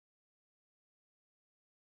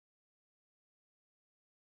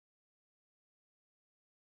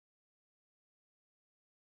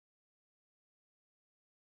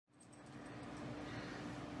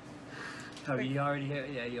Oh, you already hit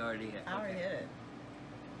it? Yeah, you already hit it. I already hit it.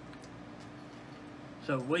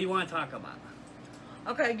 So, what do you want to talk about?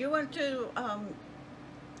 Okay, you went to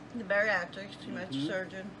the bariatrics. You met your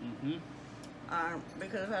surgeon.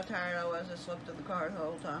 Because of how tired I was, I slept in the car the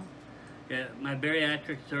whole time. Yeah, my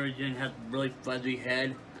bariatric surgeon has a really fuzzy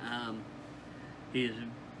head. He's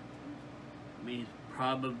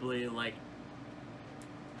probably like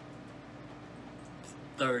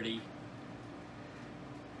 30.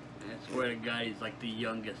 I swear to God, he's like the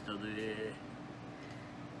youngest of the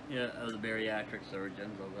bariatric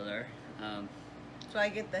surgeons over there. So I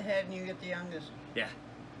get the head and you get the youngest. Yeah.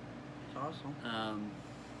 It's awesome.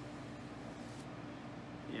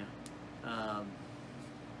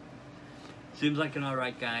 Seems like an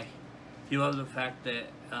alright guy. He loves the fact that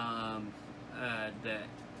that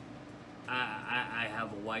I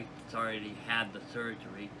have a wife that's already had the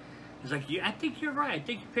surgery. He's like, I think you're right. I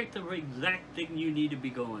think you picked the exact thing you need to be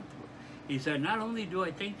going through. He said, not only do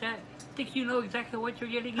I think that, I think you know exactly what you're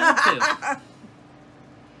getting into.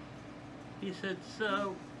 He said,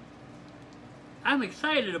 so I'm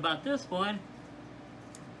excited about this one.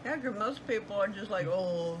 Yeah, because most people are just like,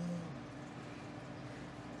 oh.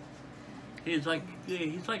 He's like,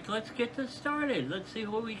 let's get this started. Let's see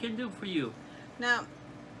what we can do for you. Now,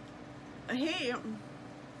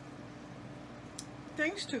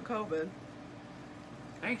 thanks to COVID.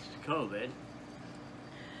 Thanks to COVID.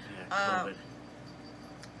 Yeah, COVID.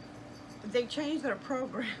 They changed their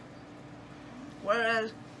program.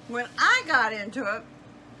 Whereas when I got into it,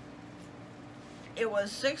 it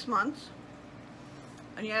was 6 months.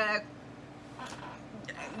 And you had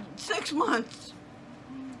 6 months.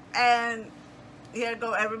 And you had to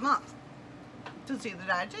go every month to see the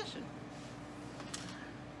dietitian.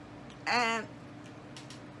 And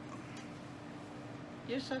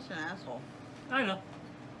you're such an asshole. I know.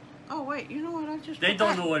 Oh wait, you know what I just... They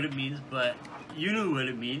don't know what it means, but you knew what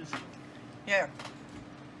it means. Yeah.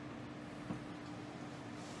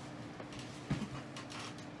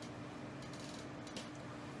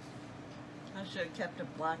 I should have kept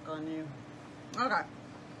it black on you. Okay.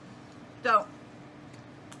 So,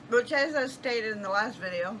 which as I stated in the last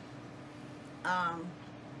video,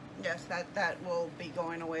 yes, that will be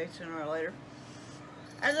going away sooner or later.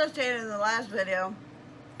 As I stated in the last video,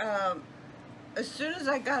 as soon as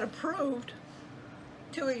I got approved,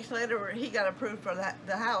 2 weeks later he got approved for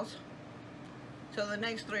the house. So the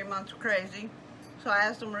next 3 months were crazy. So I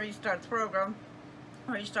asked him to restart the program.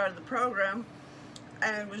 Restarted the program,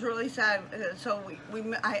 and it was really sad. So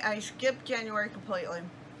I skipped January completely.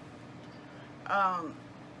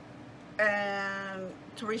 And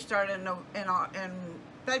to restart in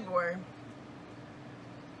February,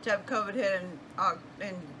 to have COVID hit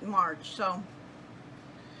in March. So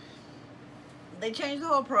they changed the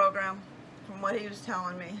whole program from what he was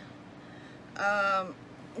telling me.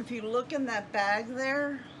 If you look in that bag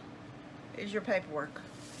there, is your paperwork,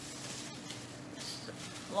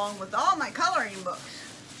 along with all my coloring books.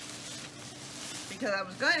 Because I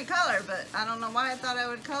was going to color, but I don't know why I thought I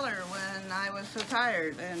would color when I was so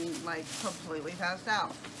tired and like completely passed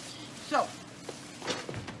out. So,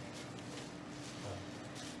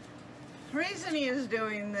 the reason he is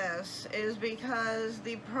doing this is because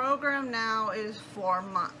the program now is 4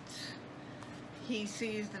 months. He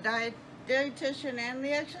sees the dietitian and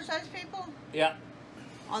the exercise people. Yeah.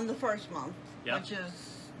 On the first month, yep. Which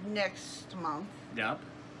is next month. Yep.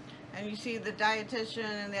 And you see the dietitian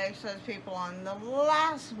and the exercise people on the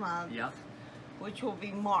last month, yep. Which will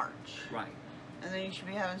be March. Right. And then you should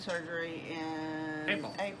be having surgery in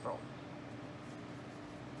April.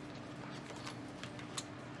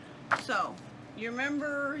 So, you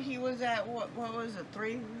remember he was at, what was it,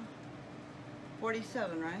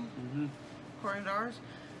 347, right? Mm-hmm. According to ours.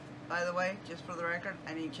 By the way, just for the record,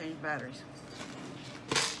 I need to change batteries.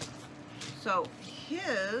 So,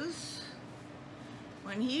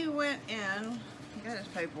 when he went in, he got his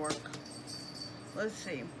paperwork. Let's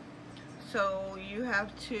see. So you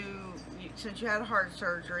have to, since you had heart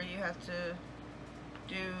surgery, you have to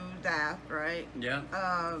do that, right? Yeah.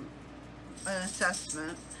 An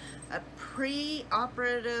assessment, a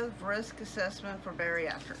pre-operative risk assessment for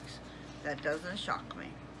bariatrics. That doesn't shock me.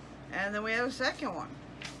 And then we have a second one.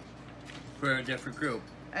 For a different group.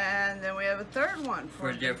 And then we have a third one. For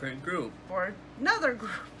a different group. For another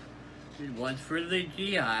group. One's for the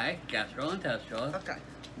GI, gastrointestinal. Okay.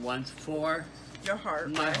 One's for your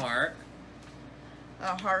heart. My heart.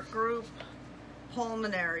 A heart group,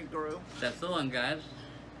 pulmonary group. That's the lung guys.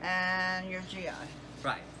 And your GI.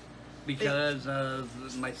 Right. Because of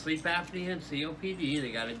my sleep apnea and COPD,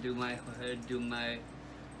 they got to do my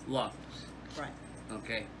lungs. Right.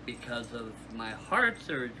 Okay, because of my heart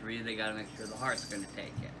surgery, they gotta make sure the heart's gonna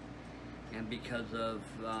take it. And because of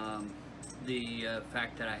the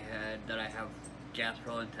fact that I have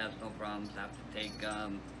gastrointestinal problems, I have to take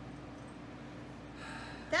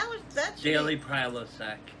That's daily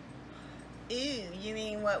Prilosec. Ew, you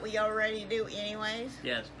mean what we already do anyways?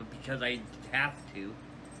 Yes, but because I have to,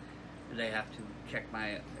 they have to check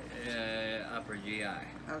my upper GI.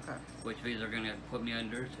 Okay. Which means they're gonna put me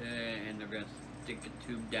under and they're gonna stick a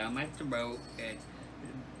tube down my throat and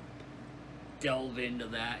delve into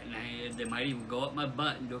that, and they might even go up my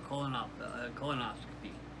butt and do a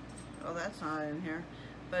colonoscopy. Well, that's not in here,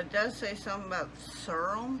 but it does say something about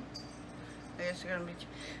serum. I guess you're gonna be.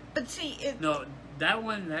 But see, no, that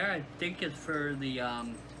one there I think is for the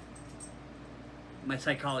my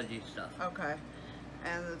psychology stuff. Okay,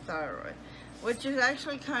 and the thyroid, which is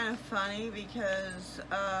actually kind of funny because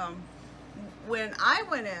when I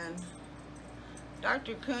went in,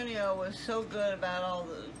 Dr. Cuneo was so good about all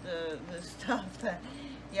the stuff that,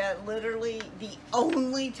 yeah, literally the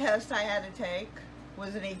only test I had to take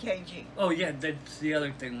was an EKG. Oh yeah, that's the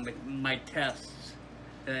other thing. My tests,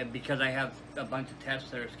 because I have a bunch of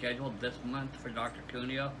tests that are scheduled this month for Dr.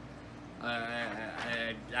 Cuneo.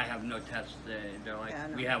 I have no tests. They're like,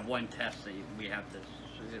 yeah, we have one test that we have to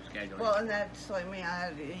schedule. Well, and that's like me. I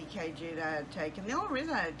had an EKG that I had to take, and the only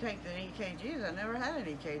reason I had to take the EKG is I never had an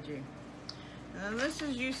EKG. And then this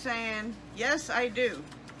is you saying, yes, I do.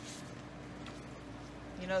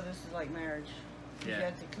 You know, this is like marriage. Yeah. You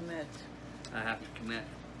have to commit. I have to commit.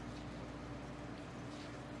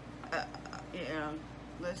 You know,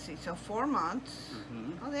 let's see. So 4 months.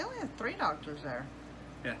 Mm-hmm. Oh, they only had 3 doctors there.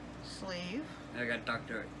 Yeah. Sleeve. I got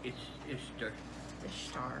Dr. Ishtar.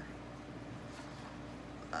 Ishtar.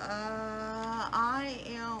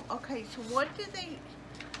 Okay, so what did they...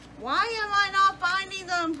 Why am I not finding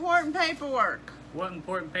the important paperwork? What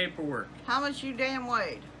important paperwork? How much you damn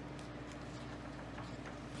weighed?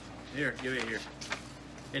 Here, give it here.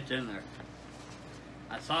 It's in there.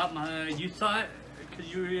 I saw it. You saw it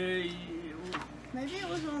because you. Maybe it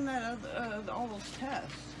was on that all those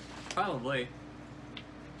tests. Probably.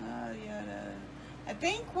 Yeah. I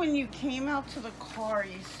think when you came out to the car,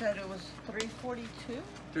 you said it was 342.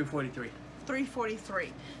 343.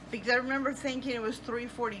 343, because I remember thinking it was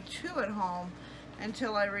 342 at home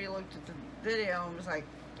until I re-looked at the video and was like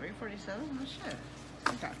 347. Oh shit.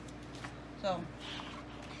 Okay.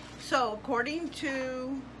 So according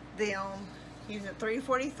to them, he's at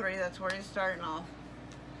 343. That's where he's starting off.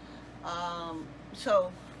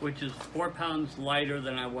 Which is 4 pounds lighter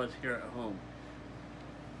than I was here at home.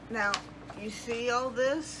 Now you see all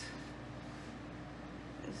this.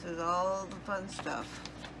 This is all the fun stuff.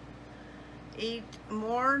 Eat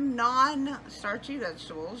more non-starchy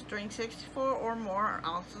vegetables. Drink 64 or more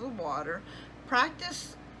ounces of water.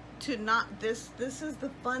 Practice to not, this is the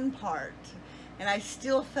fun part, and I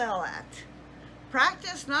still fell at.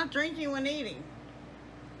 Practice not drinking when eating.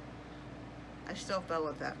 I still fell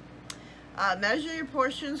at that. Measure your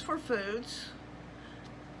portions for foods.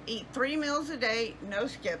 Eat 3 meals a day, no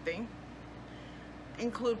skipping.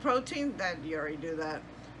 Include protein, that you already do that.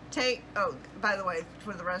 By the way,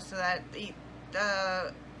 for the rest of that,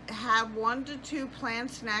 have 1 to 2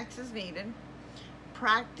 planned snacks as needed.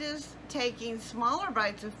 Practice taking smaller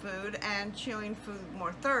bites of food and chewing food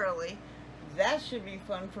more thoroughly. That should be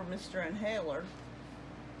fun for Mr. Inhaler.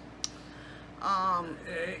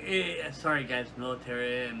 Sorry guys,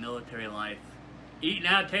 military life. Eat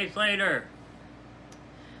now, taste later.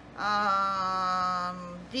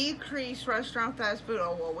 Decrease restaurant fast food.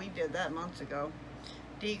 Oh, well, we did that months ago.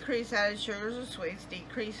 Decrease added sugars and sweets.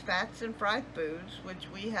 Decrease fats and fried foods, which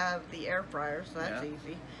we have the air fryer, so that's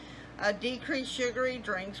easy. Decrease sugary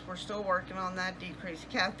drinks. We're still working on that. Decrease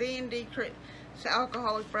caffeine. Decrease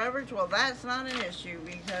alcoholic beverage. Well, that's not an issue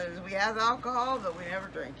because we have alcohol, but we never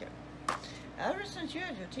drink it. Ever since you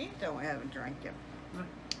had your teeth done, we haven't drank it.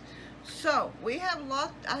 So we have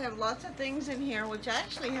I have lots of things in here, which I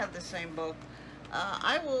actually have the same book.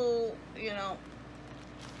 I will,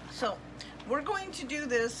 so we're going to do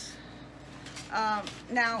this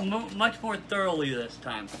now. Much more thoroughly this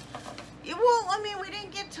time. Well, I mean, we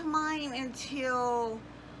didn't get to mine until,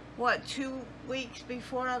 what, 2 weeks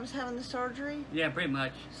before I was having the surgery? Yeah, pretty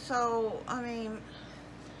much. So, I mean,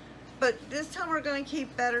 but this time we're going to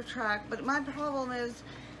keep better track. But my problem is,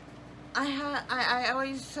 I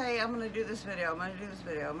always say, I'm going to do this video, I'm going to do this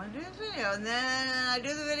video, I'm going to do this video, and then I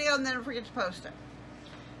do the video and then I forget to post it.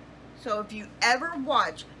 So if you ever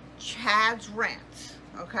watch Chad's rants,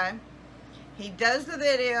 okay, he does the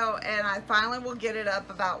video and I finally will get it up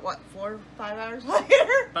about, what, 4 or 5 hours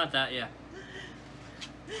later? About that, yeah.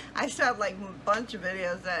 I still have like a bunch of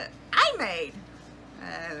videos that I made. I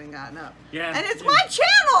haven't gotten up. Yeah. And it's my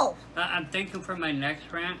channel! I'm thinking for my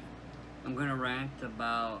next rant, I'm going to rant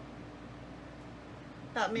about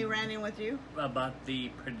me ranting with you? About the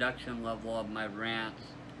production level of my rants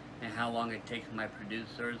and how long it takes my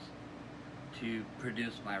producers to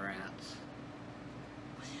produce my rants.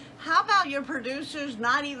 How about your producers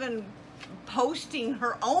not even posting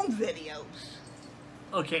her own videos?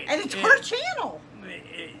 Okay. And it's her channel.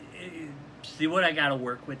 See what I gotta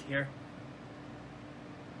work with here?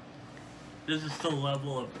 This is the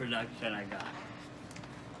level of production I got.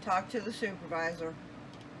 Talk to the supervisor.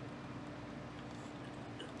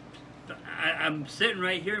 I'm sitting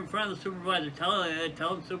right here in front of the supervisor. Tell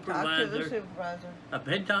him, supervisor. Talk to the supervisor. I've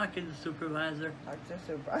been talking to the supervisor. Talk to the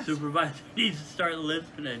supervisor. Supervisor needs to start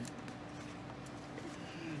listening.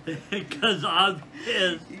 Because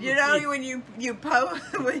obviously, you know, when you post,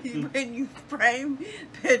 when you frame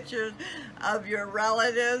pictures of your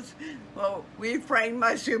relatives, well, we framed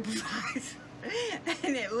my supervisor,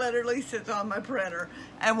 and it literally sits on my printer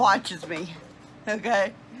and watches me.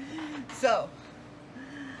 Okay, so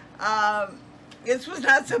this was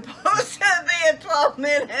not supposed to be a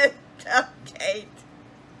 12-minute update,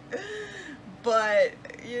 but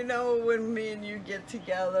you know, when me and you get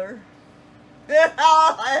together,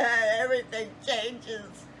 everything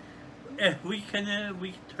changes. We can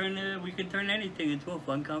turn anything into a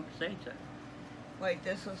fun conversation. Wait,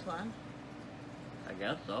 this was fun? I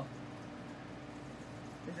guess so.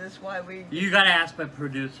 Is this why we... You gotta ask my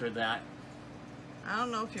producer that. I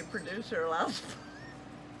don't know if your producer allows...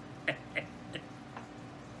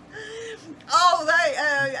 Oh,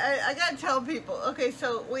 I gotta tell people. Okay,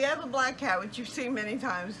 so we have a black cat, which you've seen many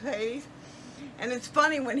times, Hades. And it's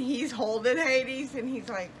funny when he's holding Hades and he's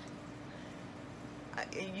like,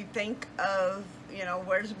 you think of, you know,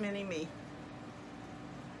 where's Mini-Me?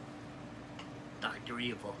 Dr.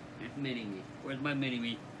 Evil. It's Mini-Me. Where's my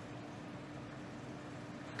Mini-Me?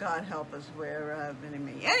 God help us, where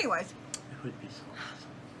Mini-Me. Anyways. It would be so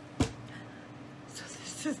awesome. So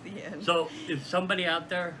this is the end. So if somebody out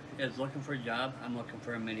there is looking for a job, I'm looking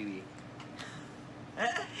for a Mini-Me.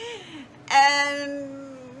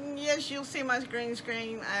 And... yes, you'll see my green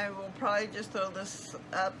screen. I will probably just throw this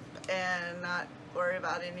up and not worry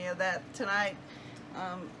about any of that tonight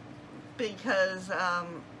because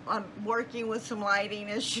I'm working with some lighting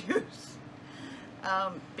issues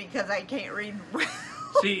because I can't read well.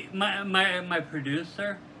 See, my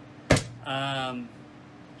producer,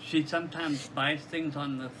 she sometimes buys things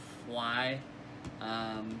on the fly.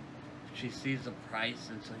 She sees the price,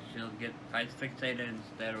 and so she'll get price fixated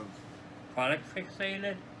instead of product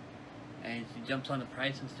fixated. And she jumps on the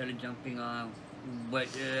price instead of jumping on what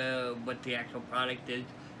the actual product is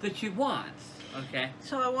that she wants. Okay.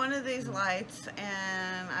 So I wanted these lights,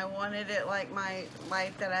 and I wanted it like my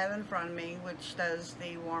light that I have in front of me, which does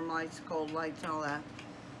the warm lights, cold lights, and all that.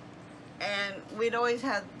 And we'd always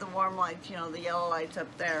had the warm lights, you know, the yellow lights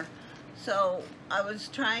up there. So I was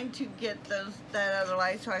trying to get that other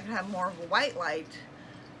light so I could have more of a white light,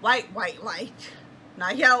 white light,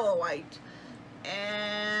 not yellow white.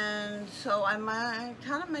 And so I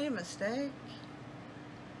kind of made a mistake.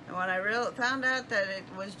 And when I found out that it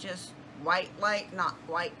was just white light, not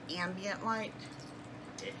white ambient light.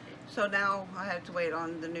 So now I have to wait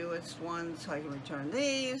on the newest one so I can return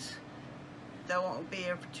these. They won't be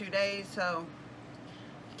here for 2 days, so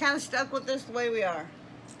kind of stuck with this the way we are.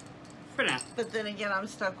 For now. But then again, I'm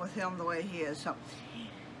stuck with him the way he is, so.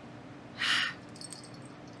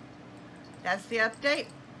 That's the update.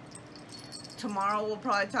 Tomorrow we'll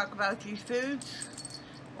probably talk about a few foods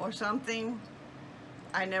or something.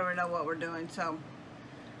 I never know what we're doing, so.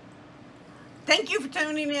 Thank you for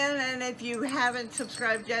tuning in, and if you haven't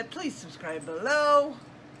subscribed yet, please subscribe below.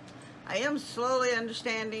 I am slowly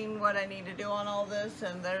understanding what I need to do on all this,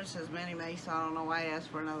 and there's his Mini-Me, so I don't know why I asked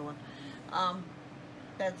for another one.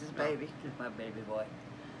 That's his baby. It's my baby boy.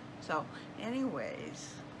 So,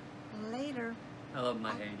 anyways, later. I love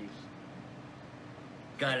my Hades.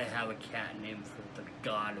 Gotta have a cat named for the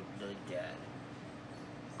god of the dead.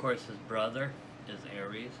 Of course, his brother is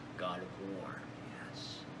Ares, god of war.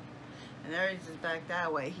 Yes. And Ares is back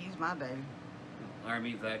that way. He's my baby.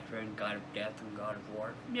 Army veteran, god of death, and god of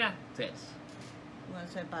war. Yeah, fits. You want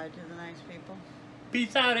to say bye to the nice people?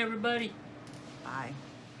 Peace out, everybody. Bye.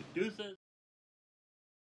 Deuces.